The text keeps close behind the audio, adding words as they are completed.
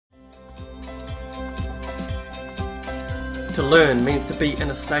To learn means to be in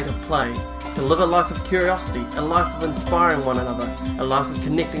a state of play, to live a life of curiosity, a life of inspiring one another, a life of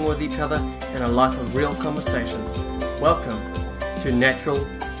connecting with each other, and a life of real conversations. Welcome to Natural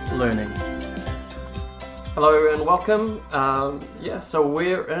Learning. Hello and welcome. So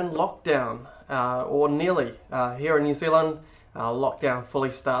we're in lockdown, or nearly. Here in New Zealand, lockdown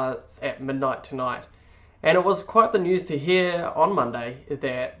fully starts at midnight tonight. And it was quite the news to hear on Monday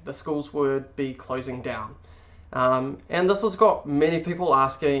that the schools would be closing down. And this has got many people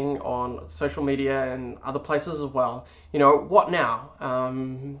asking on social media and other places as well, what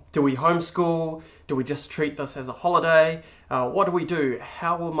now? Do we homeschool? Do we just treat this as a holiday? What do we do?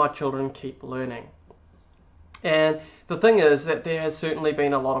 How will my children keep learning? And the thing is that there has certainly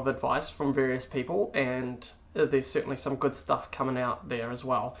been a lot of advice from various people, and there's certainly some good stuff coming out there as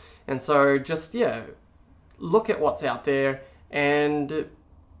well. And so just, look at what's out there and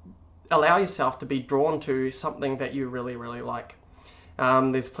allow yourself to be drawn to something that you really, really like.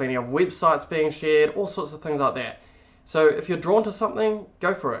 There's plenty of websites being shared, all sorts of things like that. So if you're drawn to something,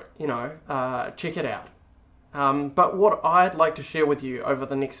 go for it, check it out. But what I'd like to share with you over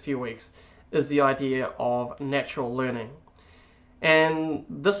the next few weeks is the idea of natural learning. And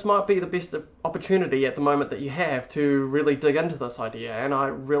this might be the best opportunity at the moment that you have to really dig into this idea, and I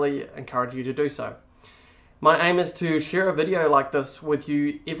really encourage you to do so. My aim is to share a video like this with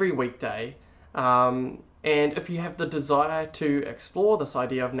you every weekday, and if you have the desire to explore this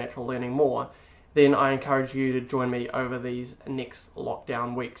idea of natural learning more, then I encourage you to join me over these next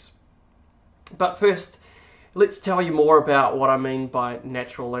lockdown weeks. But first, let's tell you more about what I mean by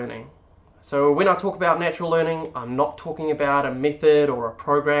natural learning. So when I talk about natural learning, I'm not talking about a method or a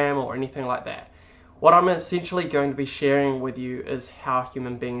program or anything like that. What I'm essentially going to be sharing with you is how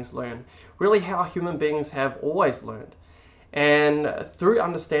human beings learn, really how human beings have always learned. And through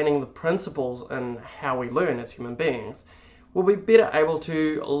understanding the principles and how we learn as human beings, we'll be better able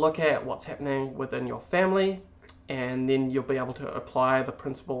to look at what's happening within your family, and then you'll be able to apply the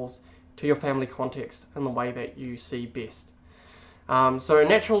principles to your family context in the way that you see best. So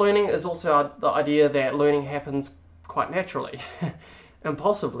natural learning is also the idea that learning happens quite naturally,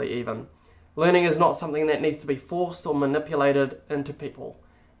 impulsively even. Learning is not something that needs to be forced or manipulated into people.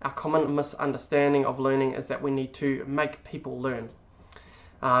 Our common misunderstanding of learning is that we need to make people learn.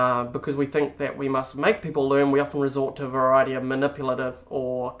 Because we think that we must make people learn, we often resort to a variety of manipulative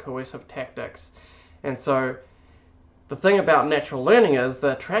or coercive tactics. And so the thing about natural learning is,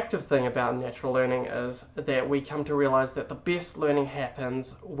 the attractive thing about natural learning is that we come to realize that the best learning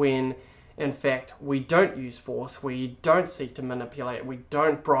happens when in fact, we don't use force, we don't seek to manipulate, we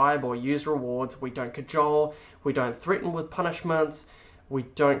don't bribe or use rewards, we don't cajole, we don't threaten with punishments, we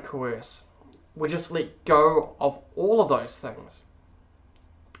don't coerce. We just let go of all of those things.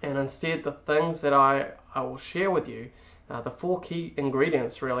 And instead, the things that I will share with you, the 4 key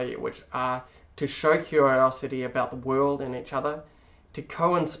ingredients really, which are to show curiosity about the world and each other, to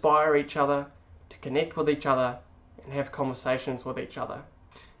co-inspire each other, to connect with each other, and have conversations with each other.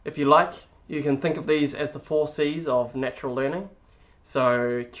 If you like, you can think of these as the 4 C's of natural learning.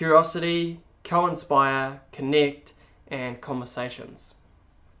 So curiosity, co-inspire, connect, and conversations.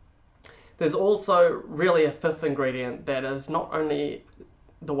 There's also really a 5th ingredient that is not only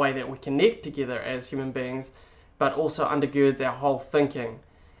the way that we connect together as human beings, but also undergirds our whole thinking,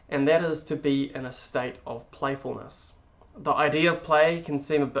 and that is to be in a state of playfulness. The idea of play can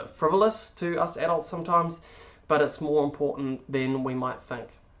seem a bit frivolous to us adults sometimes, but it's more important than we might think.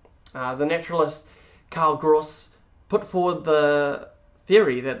 The naturalist Carl Gross put forward the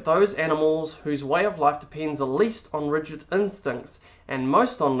theory that those animals whose way of life depends the least on rigid instincts and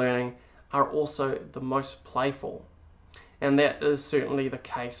most on learning are also the most playful. And that is certainly the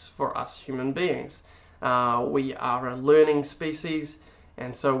case for us human beings. We are a learning species,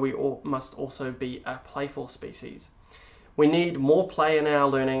 and so we must also be a playful species. We need more play in our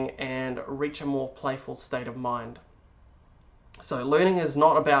learning and reach a more playful state of mind. So learning is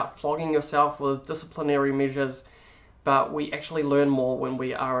not about flogging yourself with disciplinary measures, but we actually learn more when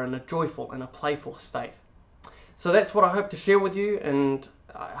we are in a joyful and a playful state. So that's what I hope to share with you, and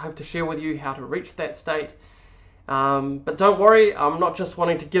I hope to share with you how to reach that state. But don't worry, I'm not just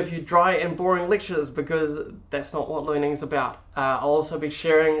wanting to give you dry and boring lectures, because that's not what learning is about. I'll also be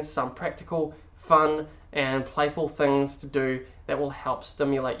sharing some practical, fun, and playful things to do that will help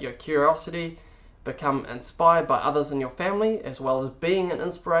stimulate your curiosity, become inspired by others in your family, as well as being an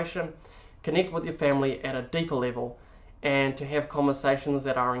inspiration, connect with your family at a deeper level, and to have conversations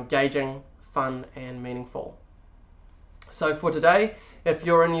that are engaging, fun, and meaningful. So for today, if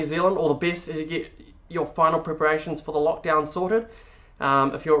you're in New Zealand, all the best as you get your final preparations for the lockdown sorted.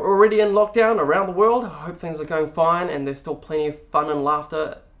 If you're already in lockdown around the world, I hope things are going fine and there's still plenty of fun and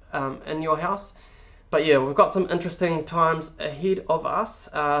laughter in your house. But yeah, we've got some interesting times ahead of us,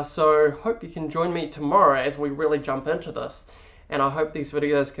 so hope you can join me tomorrow as we really jump into this, and I hope these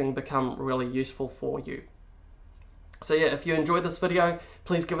videos can become really useful for you. So yeah, if you enjoyed this video,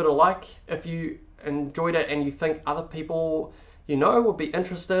 please give it a like. If you enjoyed it and you think other people you know would be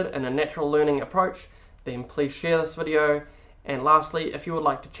interested in a natural learning approach, then please share this video. And lastly, if you would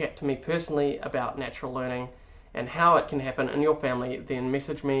like to chat to me personally about natural learning and how it can happen in your family, then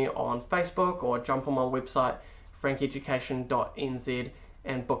message me on Facebook or jump on my website, frankeducation.nz,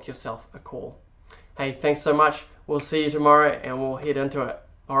 and book yourself a call. Hey, thanks so much. We'll see you tomorrow and we'll head into it.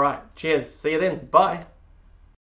 Alright, cheers. See you then. Bye.